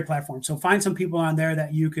 LinkedIn's a great platform. So find some people on there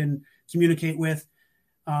that you can communicate with.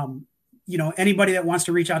 Anybody that wants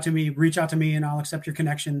to reach out to me and I'll accept your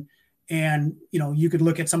connection. And, you could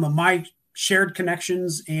look at some of my shared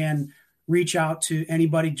connections and reach out to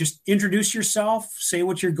anybody. Just introduce yourself, say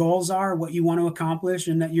what your goals are, what you want to accomplish,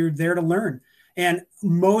 and that you're there to learn. And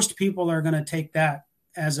most people are going to take that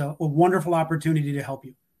as a wonderful opportunity to help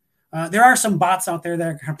you. There are some bots out there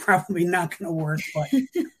that are probably not going to work, but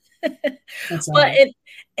that's all right.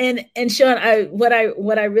 And Sean, what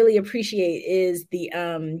I really appreciate is the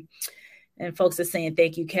and folks are saying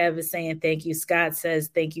thank you. Kev is saying thank you. Scott says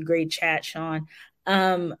thank you. Great chat, Sean.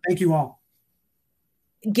 Thank you all.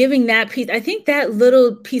 Giving that piece, I think that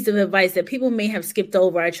little piece of advice that people may have skipped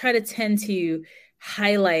over, I try to tend to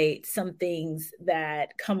highlight some things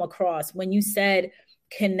that come across when you said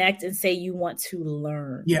connect and say you want to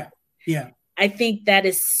learn. Yeah. I think that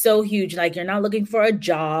is so huge. Like, you're not looking for a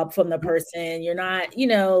job from the person. You're not,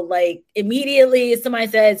 like immediately if somebody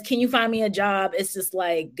says, can you find me a job? It's just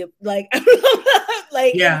like,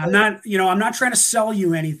 yeah, I'm not trying to sell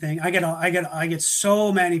you anything. I get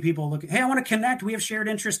so many people looking, hey, I want to connect. We have shared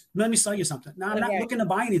interests. Let me sell you something. No, I'm not looking to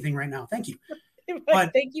buy anything right now. Thank you.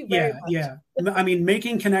 But thank you very much. Yeah. I mean,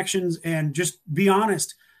 making connections and just be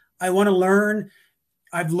honest. I want to learn.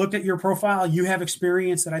 I've looked at your profile. You have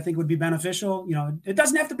experience that I think would be beneficial. It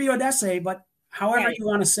doesn't have to be Odessa, but however you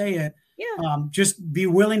want to say it, just be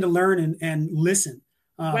willing to learn and listen.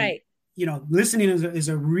 Listening is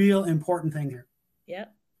a real important thing here.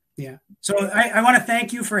 Yeah. So I want to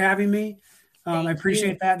thank you for having me. I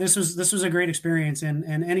appreciate that. This was a great experience.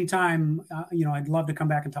 And anytime, I'd love to come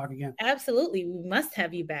back and talk again. Absolutely. We must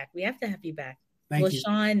have you back. We have to have you back. Thank you.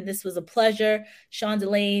 Sean, this was a pleasure. Sean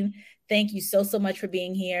Dillane, thank you so much for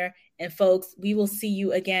being here. And folks, we will see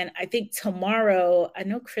you again. I think tomorrow, I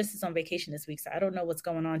know Chris is on vacation this week, so I don't know what's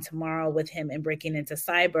going on tomorrow with him and breaking into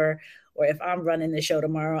cyber, or if I'm running the show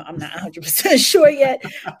tomorrow. I'm not 100% sure yet.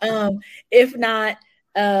 If not,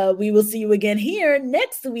 we will see you again here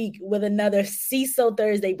next week with another CISO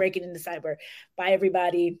Thursday, breaking into cyber. Bye,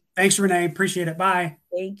 everybody. Thanks, Renee. Appreciate it. Bye.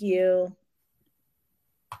 Thank you.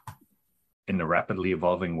 In the rapidly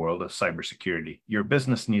evolving world of cybersecurity, your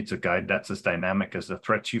business needs a guide that's as dynamic as the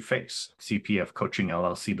threats you face. CPF Coaching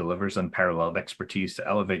LLC delivers unparalleled expertise to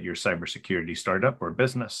elevate your cybersecurity startup or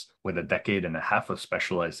business with a decade and a half of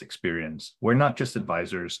specialized experience. We're not just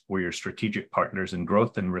advisors, we're your strategic partners in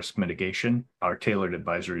growth and risk mitigation. Our tailored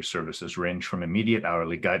advisory services range from immediate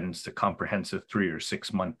hourly guidance to comprehensive 3 or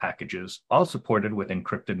 6 month packages, all supported with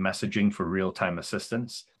encrypted messaging for real-time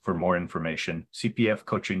assistance. For more information,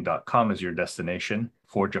 cpfcoaching.com is your destination.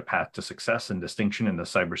 Forge a path to success and distinction in the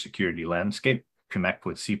cybersecurity landscape. Connect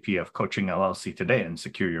with CPF Coaching LLC today and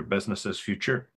secure your business's future.